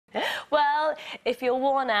Well, if you're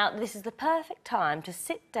worn out, this is the perfect time to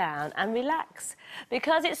sit down and relax,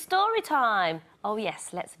 because it's story time. Oh, yes,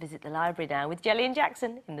 let's visit the library now with Jelly and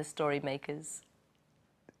Jackson in the Story Makers.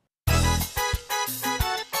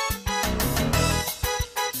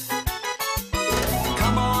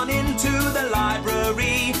 Come on into the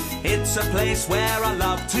library. It's a place where I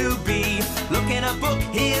love to be. Look in a book,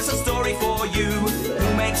 here's a story for you.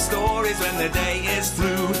 Who makes stories when the day is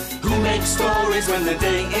through? Who makes stories when the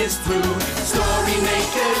day is through? Story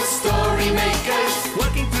makers,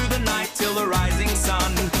 working through the night till the rising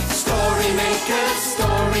sun. Story makers,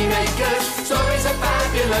 stories are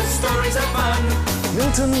fabulous, stories are fun.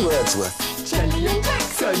 Milton Wordsworth. Jelly and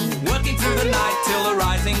Jackson, working through the night till the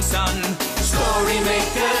rising sun. Story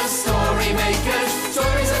makers,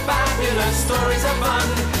 stories are fabulous, stories are fun.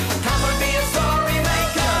 Come and be a story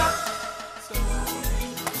maker.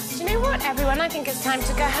 Do you know what, everyone? I think it's time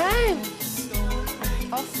to go home.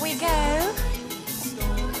 Off we go.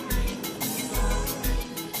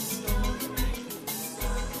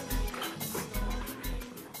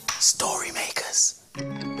 Story Makers.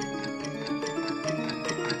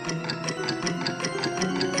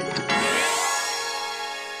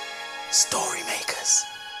 Story Makers.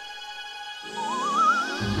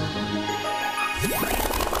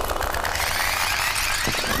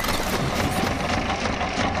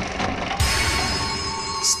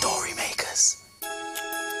 Story Makers.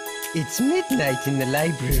 It's midnight in the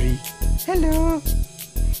library. Hello.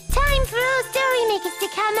 Time for all story makers to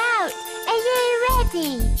come out. Are you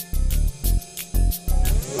ready?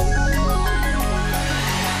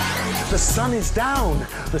 The sun is down.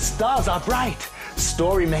 The stars are bright.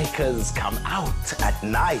 Story makers come out at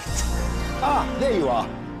night. Ah, there you are.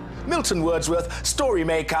 Milton Wordsworth, story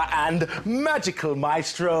maker and magical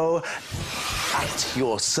maestro at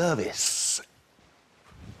your service.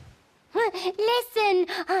 Listen,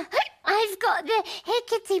 I've got the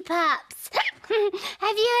hickety pups.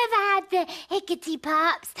 Have you ever had the hickety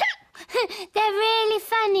pups? They're really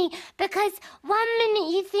funny because 1 minute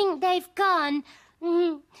you think they've gone,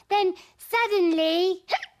 then suddenly,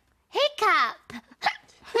 hiccup.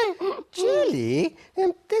 Jelly,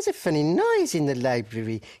 there's a funny noise in the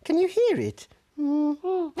library. Can you hear it?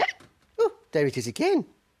 Oh, there it is again.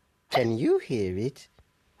 Can you hear it?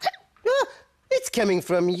 Oh, it's coming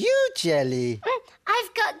from you, Jelly.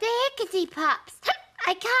 I've got the hickety pups.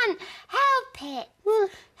 I can't help it. Well,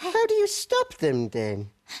 how do you stop them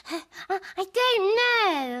then? I don't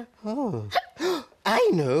know. Oh, I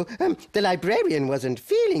know. The librarian wasn't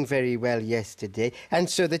feeling very well yesterday, and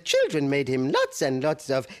so the children made him lots and lots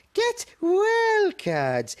of get well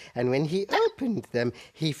cards. And when he opened them,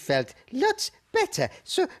 he felt lots better.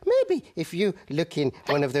 So maybe if you look in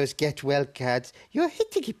one of those get well cards, your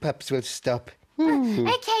hickety pups will stop.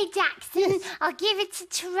 Okay, Jackson, Yes. I'll give it a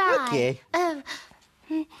try. Okay.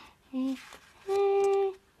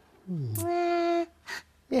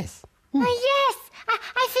 Yes. Oh, yes!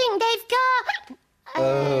 I think they've got...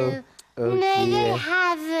 Oh, no, dear. they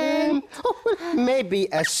haven't. Well, maybe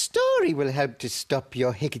a story will help to stop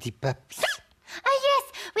your hickety pups. Oh,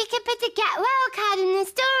 yes, we could put a get well card in the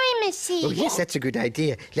story machine. Oh, yes, that's a good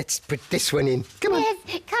idea. Let's put this one in. Come on. Yes,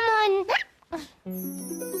 come on.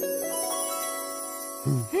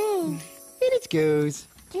 In it goes.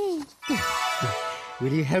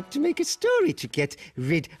 Will you help to make a story to get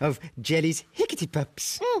rid of Jelly's hickety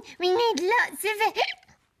pups? We need lots of...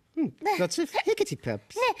 Lots of hickety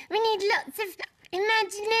pups. No, we need lots of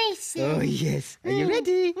imagination. Oh, yes. Are you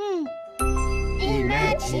ready?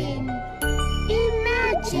 Imagine.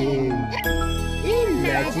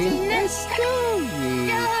 Imagine a story.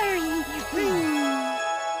 Here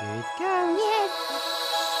it comes. Yes.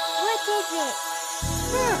 What is it?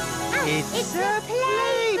 It's a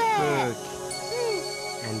playbook.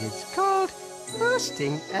 And it's called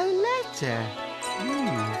Posting a Letter.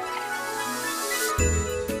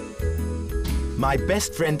 My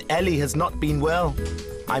best friend Ellie has not been well.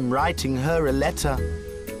 I'm writing her a letter.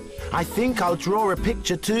 I think I'll draw a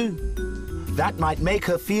picture too. That might make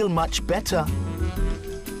her feel much better.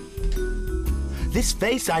 This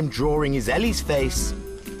face I'm drawing is Ellie's face.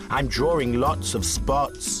 I'm drawing lots of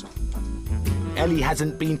spots. Ellie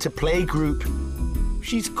hasn't been to playgroup.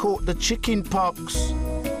 She's caught the chicken pox.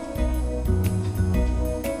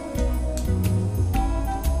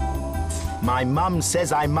 My mum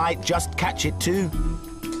says I might just catch it too.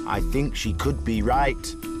 I think she could be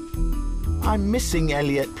right. I'm missing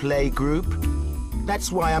Ellie at playgroup.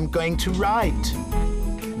 That's why I'm going to write.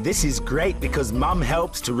 This is great because Mum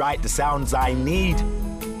helps to write the sounds I need.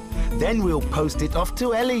 Then we'll post it off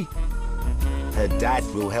to Ellie. Her dad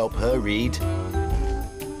will help her read.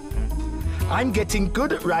 I'm getting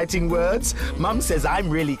good at writing words. Mum says I'm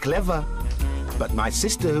really clever. But my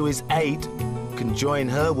sister, who is 8, can join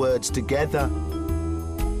her words together.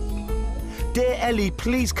 Dear Ellie,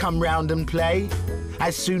 please come round and play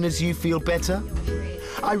as soon as you feel better.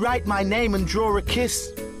 I write my name and draw a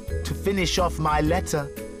kiss to finish off my letter.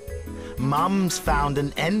 Mum's found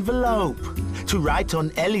an envelope to write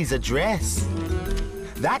on Ellie's address.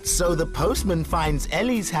 That's so the postman finds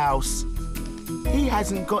Ellie's house. He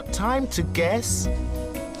hasn't got time to guess.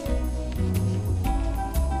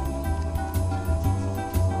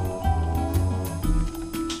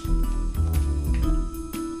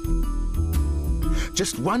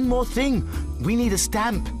 Just one more thing. We need a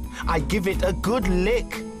stamp. I give it a good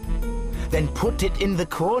lick. Then put it in the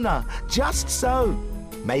corner, just so,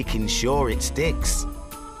 making sure it sticks.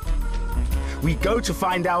 We go to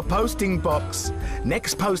find our posting box.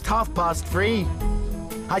 Next post 3:30.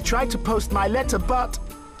 I tried to post my letter, but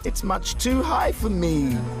it's much too high for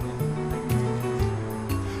me.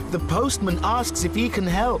 The postman asks if he can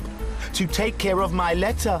help to take care of my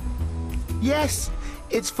letter. Yes,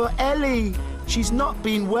 it's for Ellie. She's not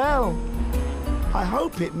been well. I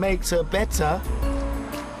hope it makes her better.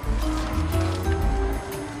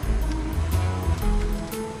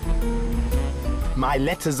 My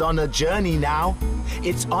letter's on a journey now.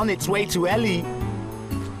 It's on its way to Ellie.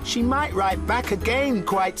 She might write back again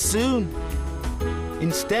quite soon,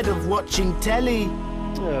 instead of watching telly.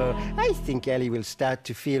 Oh, I think Ellie will start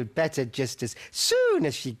to feel better just as soon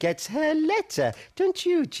as she gets her letter. Don't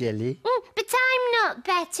you, Jelly? But I'm not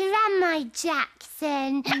better, am I,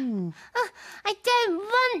 Jackson? Oh, I don't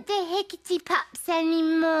want the hickety pups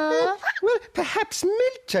anymore. Well, perhaps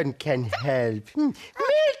Milton can help. Milton!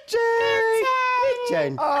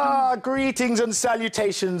 Milton! Ah, greetings and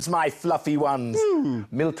salutations, my fluffy ones.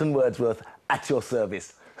 Milton Wordsworth, at your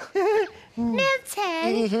service.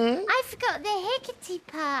 Milton, I've got the hickety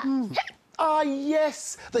pups. Ah,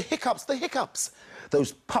 yes, the hiccups.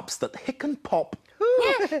 Those pups that hick and pop.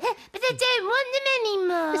 But I don't want them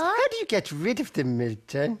anymore. How do you get rid of them,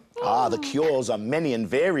 Milton? Ah, the cures are many and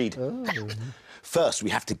varied. First, we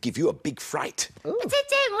have to give you a big fright. But I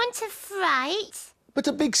don't want to fright. But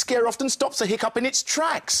a big scare often stops a hiccup in its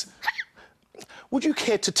tracks. Would you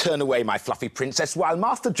care to turn away, my fluffy princess, while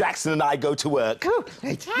Master Jackson and I go to work? Oh,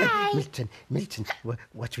 right. Okay. Milton,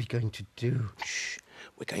 what are we going to do? Shh.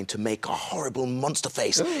 We're going to make a horrible monster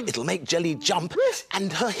face. It'll make Jelly jump,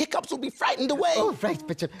 and her hiccups will be frightened away. Oh, right,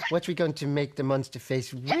 but what are we going to make the monster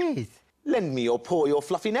face with? Lend me your paw, your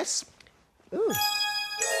fluffiness.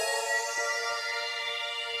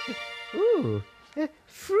 Ooh,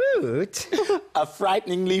 fruit? A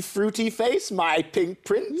frighteningly fruity face, my pink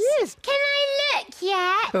prince. Yes. Can I look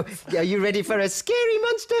yet? Oh, are you ready for a scary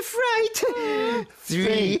monster fright?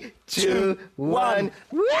 3, 2, 1.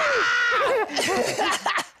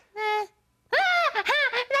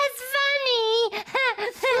 That's funny.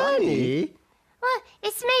 Funny? Well,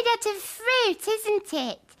 it's made out of fruit, isn't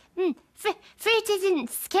it? Fruit isn't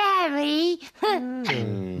scary.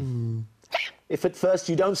 If at first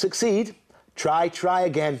you don't succeed, try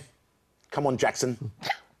again. Come on, Jackson.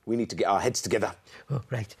 We need to get our heads together. Oh,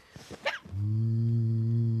 right.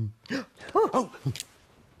 Oh!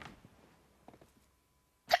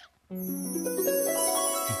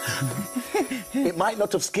 It might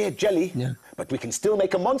not have scared Jelly, but we can still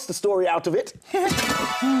make a monster story out of it.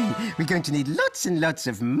 We're going to need lots and lots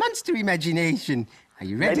of monster imagination. Are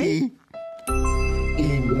you ready?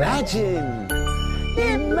 Imagine!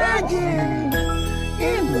 Imagine!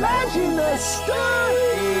 Imagine a story!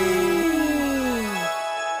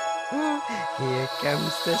 Here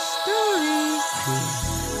comes the story.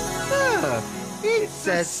 Oh, it's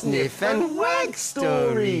a Sniff and Wag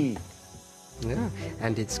story. Oh,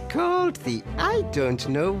 and it's called the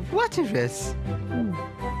Idontknowhatarus.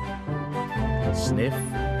 Sniff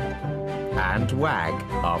and Wag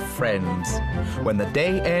are friends. When the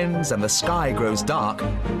day ends and the sky grows dark,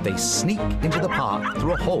 they sneak into the park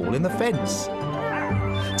through a hole in the fence.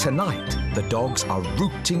 Tonight, the dogs are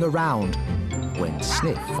rooting around when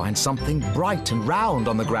Sniff finds something bright and round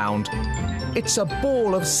on the ground. It's a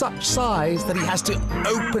ball of such size that he has to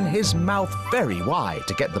open his mouth very wide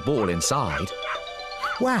to get the ball inside.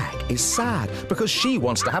 Wag is sad because she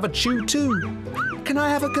wants to have a chew too. "Can I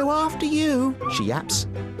have a go after you?" she yaps.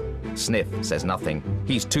 Sniff says nothing.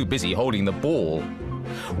 He's too busy holding the ball.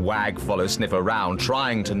 Wag follows Sniff around,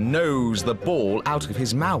 trying to nose the ball out of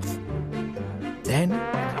his mouth. Then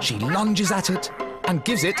she lunges at it and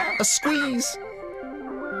gives it a squeeze.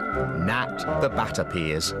 Nat the bat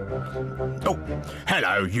appears. Oh,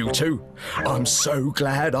 hello, you two. I'm so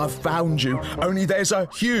glad I've found you. Only there's a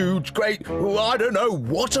huge, great, I don't know,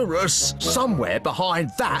 waterus somewhere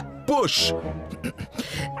behind that bush.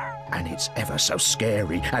 And it's ever so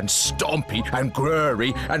scary and stompy and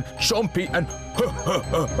grurry and chompy and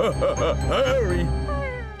hurry.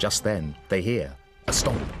 Just then, they hear a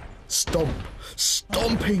stomp, stomp,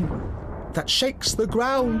 stomping that shakes the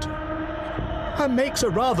ground and makes a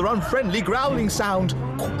rather unfriendly growling sound.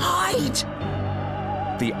 Hide!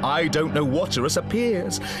 The Idontknowhatarus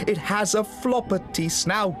appears. It has a floppity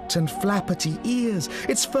snout and flappity ears.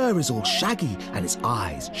 Its fur is all shaggy and its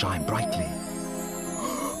eyes shine brightly.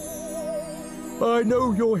 I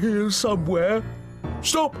know you're here somewhere.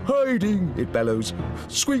 Stop hiding, it bellows.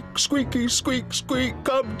 Squeak, squeaky, squeak, squeak,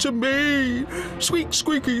 come to me. Squeak,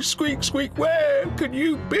 squeaky, squeak, squeak, where can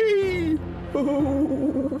you be?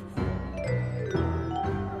 Oh.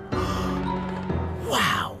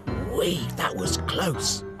 Wow-wee, that was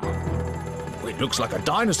close. It looks like a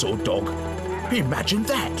dinosaur dog. Imagine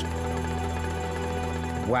that.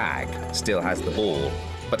 Wag still has the ball,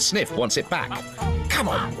 but Sniff wants it back. Come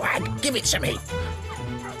on, Wag, give it to me.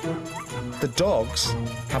 The dogs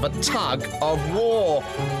have a tug of war,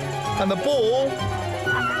 and the ball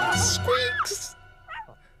squeaks.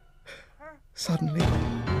 Suddenly,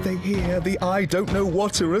 they hear the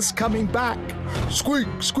Idontknowhatarus coming back. Squeak,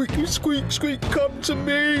 squeaky, squeak, squeak, come to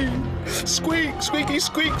me. Squeak, squeaky,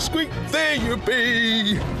 squeak, squeak, there you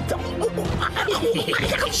be.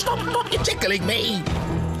 Stop, you're tickling me.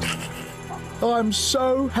 I'm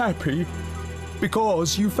so happy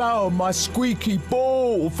because you found my squeaky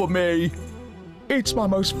ball for me. It's my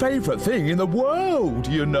most favourite thing in the world,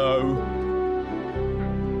 you know.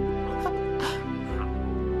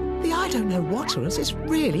 The Idontknowhatarus is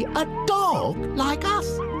really a dog like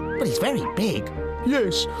us, but he's very big.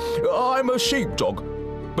 Yes, I'm a sheepdog,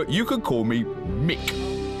 but you can call me Mick.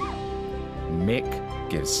 Mick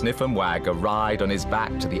gives Sniff and Wag a ride on his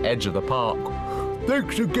back to the edge of the park.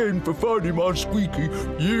 Thanks again for finding my squeaky.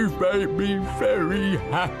 You've made me very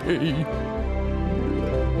happy.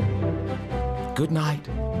 Good night.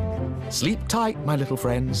 Sleep tight, my little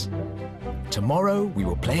friends. Tomorrow we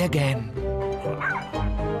will play again.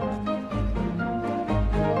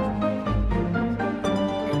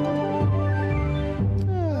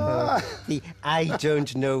 The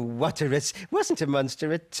Idontknowhatarus wasn't a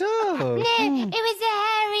monster at all. No, it was a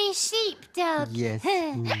hairy sheepdog. Yes.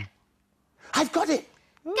 I've got it.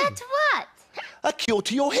 Got what? A cure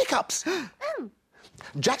to your hiccups.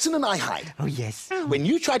 Jackson and I hide. Oh, yes. When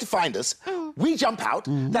you try to find us, we jump out.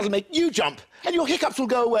 That'll make you jump, and your hiccups will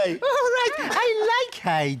go away. All right, I like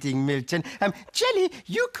hiding, Milton. Jelly,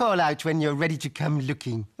 you call out when you're ready to come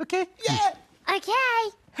looking, okay? Yeah.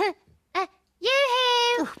 Okay.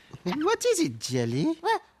 Yoo-hoo! What is it, Jelly?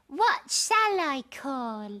 Well, what shall I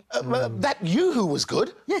call? That yoo-hoo was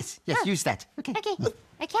good. Yes, use that. Okay.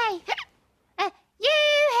 Okay.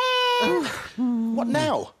 Yoo-hoo! What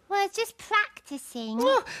now? Well, I was just practicing.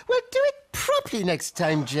 Oh, well, do it properly next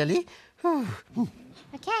time, Jelly.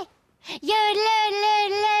 Okay.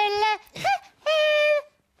 Yo-lo-lo-lo-lo.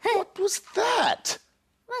 Hoo-hoo. What was that?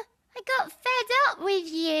 Well, I got fed up with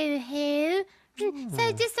yoo-hoo. So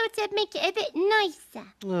I just thought I'd make it a bit nicer.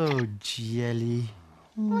 Oh, Jelly.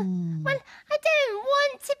 Well, I don't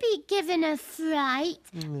want to be given a fright.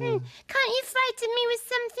 Can't you frighten me with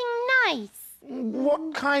something nice?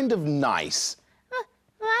 What kind of nice? Well,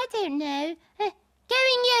 I don't know.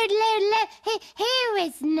 Going yo-lo-lo here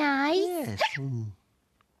is nice. Yes.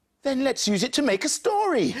 Then let's use it to make a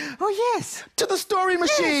story. Oh, yes. To the story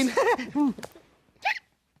machine.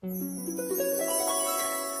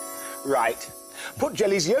 Right. Put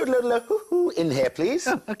Jelly's yodel-o-lo-hoo-hoo in here, please.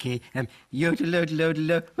 Oh, okay.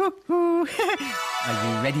 Yodel-odel-odel-hoo-hoo. Are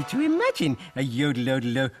you ready to imagine a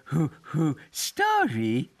yodel-odel-hoo-hoo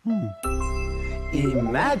story?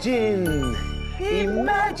 Imagine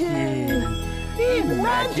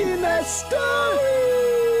a story.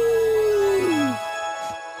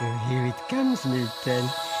 Oh, here it comes, Milton.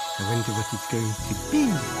 I wonder what it's going to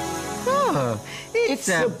be. Oh, it's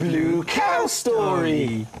a blue cow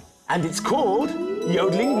story. And it's called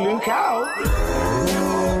Yodeling Blue Cow.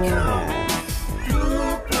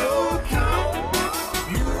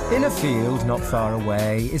 In a field not far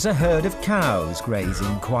away is a herd of cows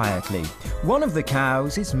grazing quietly. One of the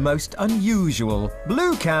cows is most unusual.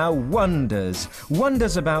 Blue Cow wonders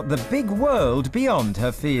about the big world beyond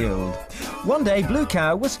her field. One day, Blue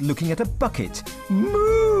Cow was looking at a bucket.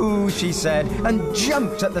 Moo! Moo, she said, and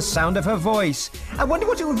jumped at the sound of her voice. I wonder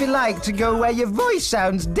what it would be like to go where your voice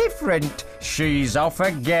sounds different. She's off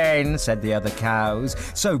again, said the other cows.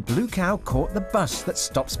 So Blue Cow caught the bus that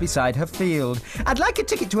stops beside her field. I'd like a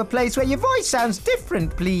ticket to a place where your voice sounds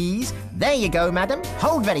different, please. There you go, madam.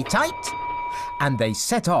 Hold very tight. And they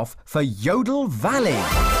set off for Yodel Valley.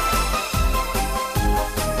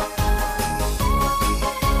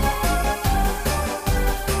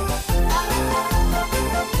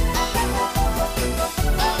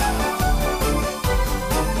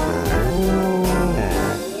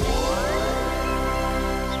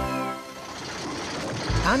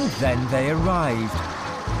 And then they arrived.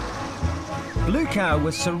 Blue Cow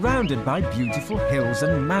was surrounded by beautiful hills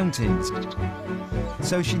and mountains.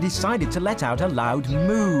 So she decided to let out a loud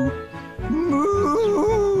moo.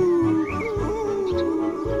 Moo!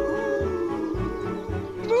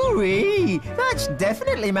 Moo-wee! That's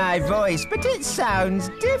definitely my voice, but it sounds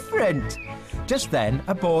different. Just then,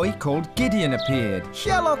 a boy called Gideon appeared.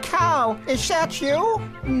 Yellow Cow, is that you?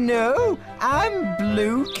 No, I'm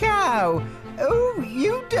Blue Cow. Oh,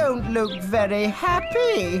 you don't look very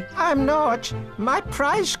happy. I'm not. My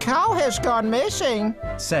prize cow has gone missing,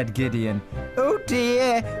 said Gideon. Oh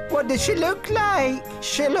dear, what does she look like?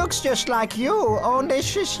 She looks just like you, only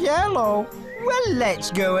she's yellow. Well,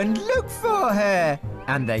 let's go and look for her.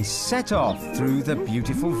 And they set off through the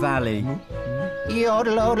beautiful valley.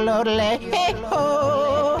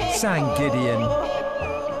 Yodel-odel-odel-hey-ho, sang Gideon.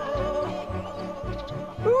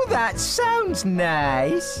 Oh, that sounds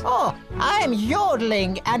nice. Oh, I'm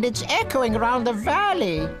yodeling and it's echoing around the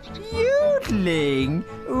valley. Yodeling?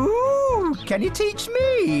 Ooh, can you teach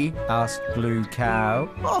me? Asked Blue Cow.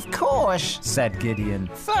 Of course, said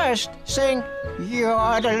Gideon. First, sing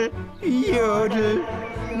yodel, yodel.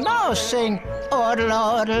 Now sing odel,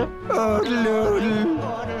 odel, odel, odel.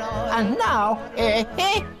 And now,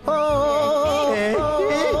 eh-eh-ho,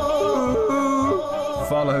 eh-eh-ho.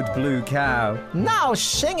 Followed Blue Cow. Now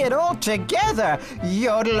sing it all together.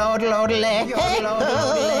 Yodel, odel, odel,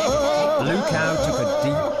 Blue Cow took a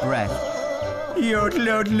deep breath. Yodel,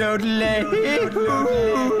 odel, odel,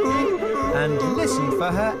 and listened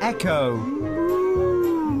for her echo.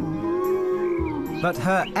 But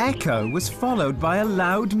her echo was followed by a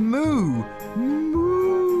loud moo.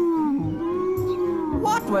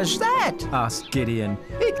 What was that? Asked Gideon.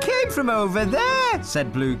 It came from over there,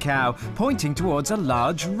 said Blue Cow, pointing towards a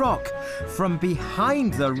large rock. From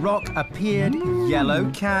behind the rock appeared Yellow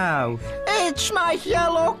Cow. It's my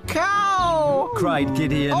Yellow Cow! Cried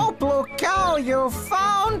Gideon. Oh, Blue Cow, you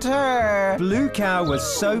found her! Blue Cow was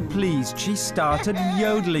so pleased she started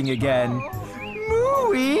yodeling again.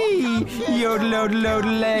 Moo-wee!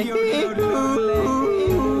 Yodel-odel-odel-ay.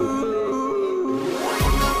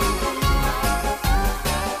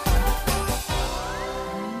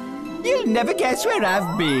 You'll never guess where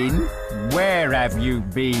I've been. Where have you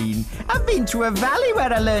been? I've been to a valley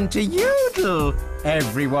where I learned to yodel.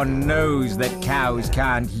 Everyone knows that cows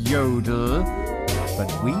can't yodel,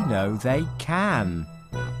 but we know they can,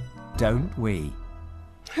 don't we?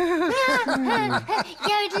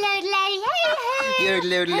 Yodel-odel-ay.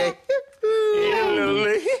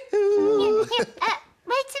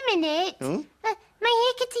 Wait a minute. My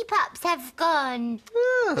hickety pups have gone.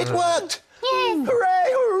 It worked! Yes. Hooray,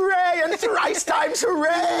 hooray, and thrice times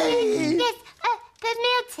hooray! Yes, but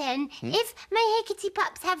Milton, if my hickety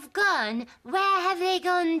pups have gone, where have they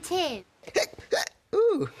gone to?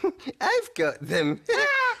 Ooh, I've got them.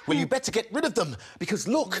 Well, you better get rid of them, because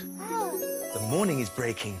look, the morning is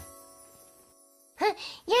breaking.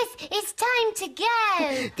 Yes, it's time to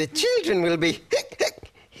go. The children will be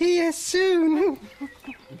here soon.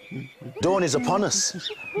 Dawn is upon us.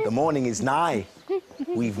 The morning is nigh.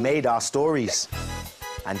 We've made our stories,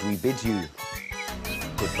 and we bid you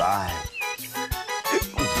goodbye.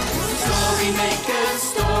 Story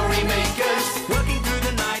makers, working through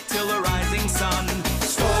the night till the rising sun.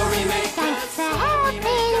 Story makers, Thanks for helping.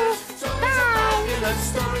 Bye.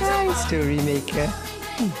 Bye, Story Maker.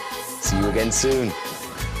 See you again soon.